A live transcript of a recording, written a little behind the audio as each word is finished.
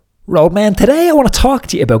Roadman, today I want to talk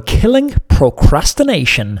to you about killing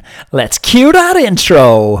procrastination. Let's cue that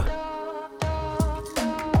intro.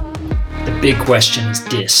 The big question is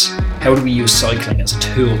this: how do we use cycling as a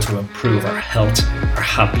tool to improve our health, our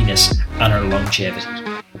happiness and our longevity?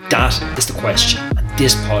 That is the question, and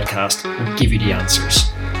this podcast will give you the answers.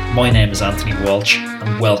 My name is Anthony Walsh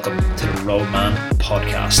and welcome to the Roadman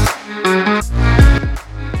Podcast.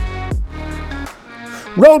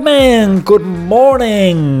 Roadman, good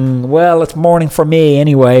morning. Well, it's morning for me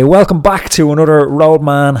anyway. Welcome back to another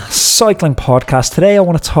Roadman cycling podcast. Today I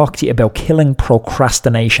want to talk to you about killing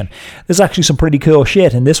procrastination. There's actually some pretty cool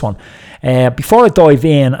shit in this one. Before I dive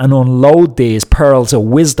in and unload these pearls of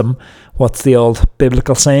wisdom, what's the old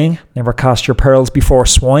biblical saying? Never cast your pearls before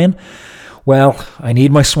swine. Well, I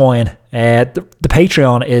need my swine. The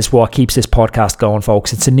Patreon is what keeps this podcast going,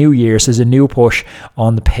 folks. It's a new year, so there's a new push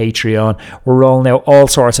on the Patreon. We're rolling out all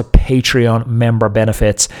sorts of Patreon member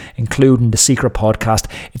benefits, including the secret podcast.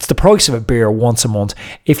 It's the price of a beer once a month.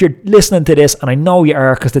 If you're listening to this, and I know you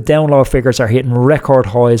are because the download figures are hitting record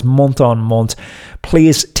highs month on month,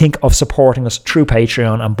 please think of supporting us through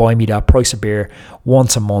Patreon and buy me that price of beer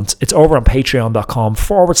once a month. It's over on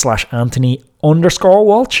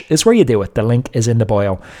patreon.com/Anthony_Walsh is where you do it. The link is in the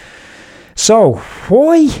bio. So,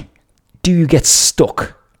 why do you get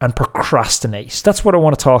stuck and procrastinate? That's what I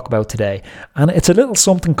want to talk about today. And it's a little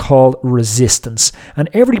something called resistance. And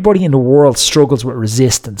everybody in the world struggles with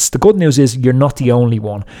resistance. The good news is you're not the only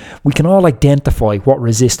one. We can all identify what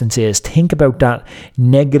resistance is. Think about that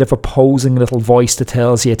negative, opposing little voice that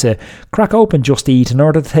tells you to crack open Just Eat in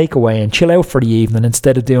order to take away and chill out for the evening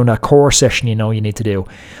instead of doing that core session you know you need to do.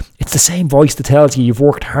 It's the same voice that tells you you've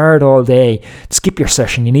worked hard all day. Skip your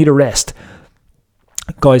session. You need a rest.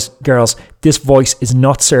 Guys, girls, this voice is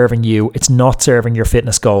not serving you. It's not serving your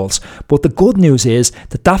fitness goals. But the good news is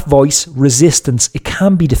that voice, resistance, it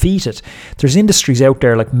can be defeated. There's industries out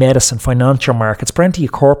there like medicine, financial markets, plenty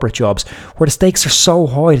of corporate jobs where the stakes are so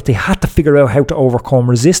high that they had to figure out how to overcome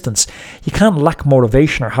resistance. You can't lack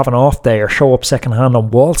motivation or have an off day or show up secondhand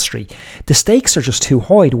on Wall Street. The stakes are just too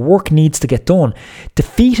high. The work needs to get done.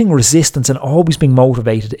 Defeating resistance and always being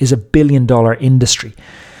motivated is a billion-dollar industry.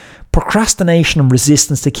 Procrastination and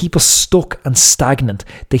resistance, they keep us stuck and stagnant.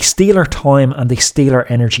 They steal our time and they steal our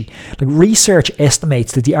energy. Like, research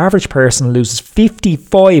estimates that the average person loses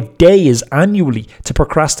 55 days annually to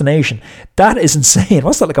procrastination. That is insane.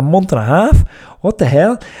 What's that, like a month and a half? What the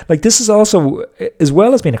hell? Like, this is also, as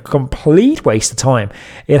well as being a complete waste of time,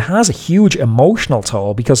 it has a huge emotional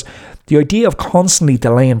toll because the idea of constantly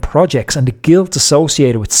delaying projects and the guilt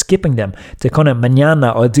associated with skipping them, the kind of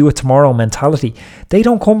mañana, I'll do it tomorrow mentality, they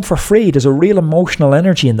don't come for free. There's a real emotional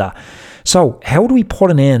energy in that. So how do we put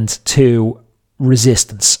an end to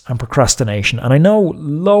resistance and procrastination? And I know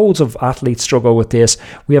loads of athletes struggle with this.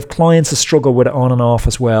 We have clients that struggle with it on and off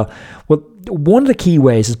as well. Well, one of the key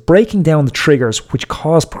ways is breaking down the triggers which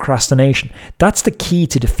cause procrastination. That's the key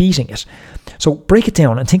to defeating it. So break it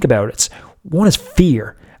down and think about it. One is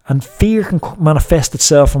fear. And fear can manifest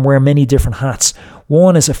itself and wear many different hats.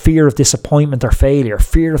 One is a fear of disappointment or failure,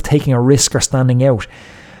 fear of taking a risk or standing out.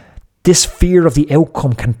 This fear of the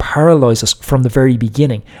outcome can paralyze us from the very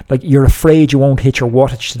beginning. Like, you're afraid you won't hit your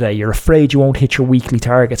wattage today. You're afraid you won't hit your weekly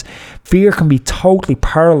targets. Fear can be totally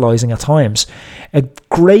paralyzing at times. A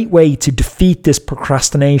great way to defeat this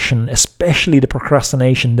procrastination, especially the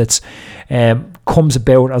procrastination that's comes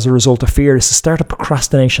about as a result of fear, is to start a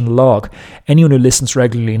procrastination log. Anyone who listens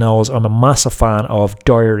regularly knows I'm a massive fan of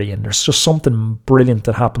diary, and there's just something brilliant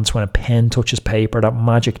that happens when a pen touches paper, that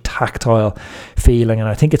magic tactile feeling. And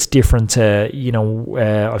I think it's different. I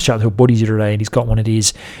was chatting to a buddy the other day and he's got one of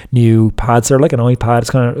these new pads. They're like an iPad. It's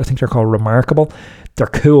kind of, I think they're called Remarkable. They're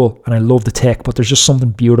cool and I love the tech, but there's just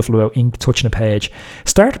something beautiful about ink touching a page.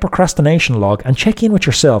 Start a procrastination log and check in with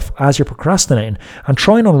yourself as you're procrastinating and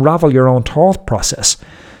try and unravel your own thought process.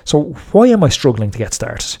 So, why am I struggling to get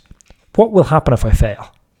started? What will happen if I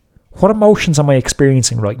fail? What emotions am I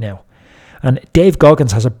experiencing right now? And Dave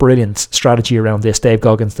Goggins has a brilliant strategy around this. Dave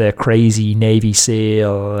Goggins, the crazy Navy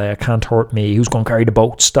SEAL, can't hurt me, who's going to carry the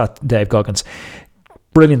boats, that Dave Goggins.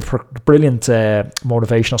 Brilliant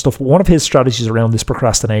motivational stuff. One of his strategies around this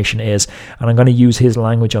procrastination is, and I'm going to use his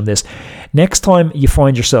language on this, next time you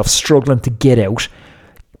find yourself struggling to get out,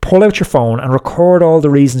 pull out your phone and record all the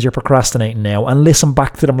reasons you're procrastinating now and listen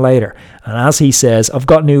back to them later. And as he says, I've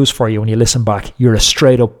got news for you when you listen back. You're a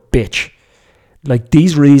straight up bitch. Like,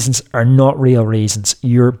 these reasons are not real reasons.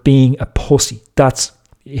 You're being a pussy. That's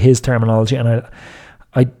his terminology. And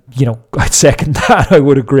I'd second that. I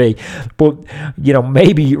would agree. But,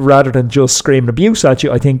 maybe rather than just screaming abuse at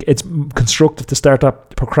you, I think it's constructive to start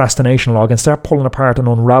that procrastination log and start pulling apart and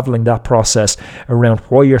unraveling that process around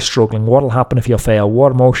why you're struggling, what will happen if you fail,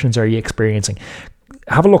 what emotions are you experiencing.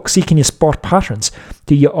 Have a look, see, can you spot patterns?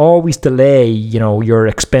 Do you always delay, your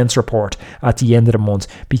expense report at the end of the month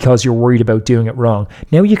because you're worried about doing it wrong?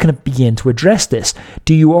 Now you can begin to address this.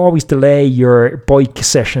 Do you always delay your bike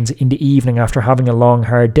sessions in the evening after having a long,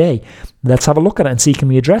 hard day? Let's have a look at it and see, can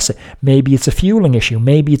we address it? Maybe it's a fueling issue.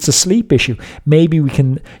 Maybe it's a sleep issue. Maybe we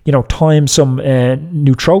can, time some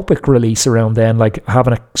nootropic release around then, like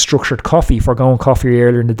having a structured coffee, foregoing coffee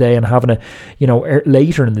earlier in the day and having it,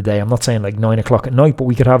 later in the day. I'm not saying like 9 o'clock at night, but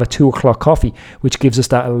we could have a 2 o'clock coffee, which gives us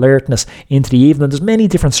that alertness into the evening. There's many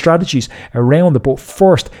different strategies around it. But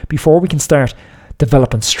first, before we can start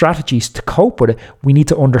developing strategies to cope with it, we need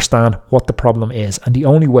to understand what the problem is. And the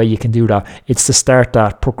only way you can do that is to start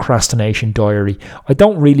that procrastination diary. I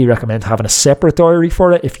don't really recommend having a separate diary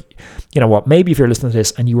for it. If maybe if you're listening to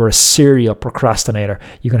this and you are a serial procrastinator,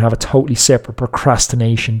 you can have a totally separate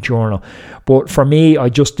procrastination journal. But for me, I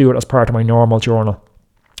just do it as part of my normal journal.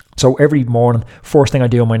 So every morning, first thing I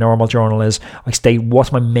do in my normal journal is I state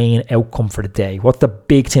what's my main outcome for the day. What's the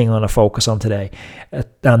big thing I'm going to focus on today?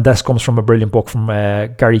 And this comes from a brilliant book from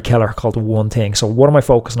Gary Keller called The One Thing. So what am I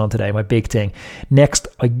focusing on today? My big thing. Next,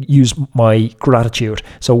 I use my gratitude.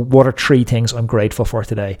 So what are 3 things I'm grateful for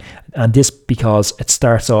today? And this because it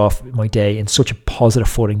starts off my day in such a positive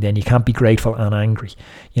footing. Then you can't be grateful and angry.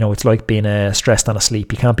 It's like being stressed and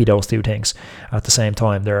asleep. You can't be those 2 things at the same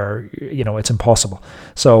time. It's impossible.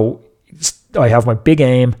 So I have my big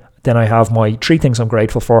aim, then I have my 3 things I'm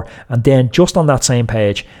grateful for, and then just on that same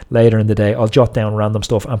page later in the day, I'll jot down random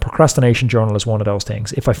stuff, and procrastination journal is one of those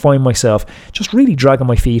things. If I find myself just really dragging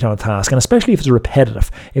my feet on a task, and especially if it's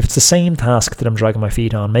repetitive, if it's the same task that I'm dragging my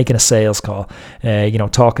feet on, making a sales call,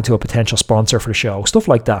 talking to a potential sponsor for the show, stuff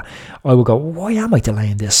like that, I will go, why am I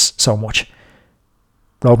delaying this so much?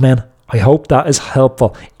 Roadman, I hope that is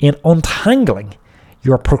helpful in untangling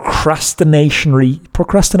your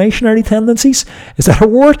procrastinationary tendencies. Is that a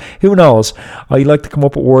word? Who knows? I like to come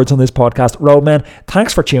up with words on this podcast. Roadman,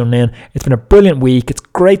 thanks for tuning in. It's been a brilliant week. It's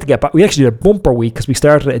great to get back. We actually did a bumper week because we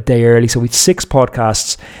started it a day early. So we had 6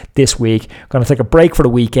 podcasts this week. Going to take a break for the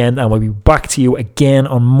weekend and we'll be back to you again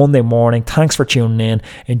on Monday morning. Thanks for tuning in.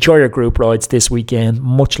 Enjoy your group rides this weekend.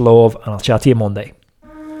 Much love, and I'll chat to you Monday.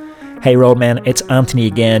 Hey Roadman, it's Anthony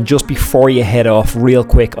again. Just before you head off, real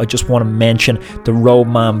quick, I just want to mention the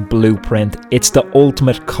Roadman Blueprint. It's the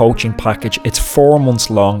ultimate coaching package. It's 4 months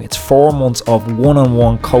long. It's 4 months of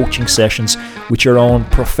one-on-one coaching sessions with your own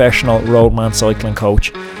professional Roadman cycling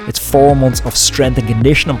coach. It's 4 months of strength and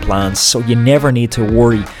conditioning plans, so you never need to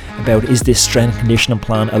worry about, is this strength and conditioning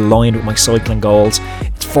plan aligned with my cycling goals?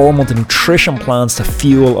 It's 4 months of nutrition plans to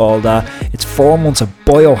fuel all that. It's 4 months of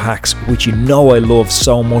biohacks, which I love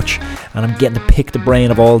so much, and I'm getting to pick the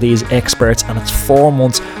brain of all these experts. And it's 4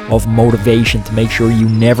 months of motivation to make sure you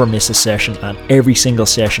never miss a session, and every single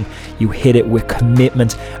session you hit it with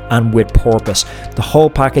commitment and with purpose. The whole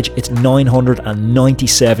package, it's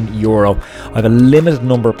 €997. I have a limited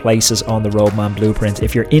number of places on the Roadman Blueprint.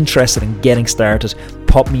 If you're interested in getting started,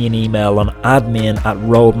 pop me an email on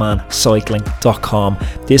admin@roadmancycling.com.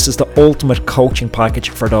 This is the ultimate coaching package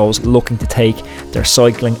for those looking to take their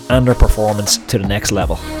cycling and their performance to the next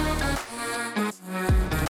level.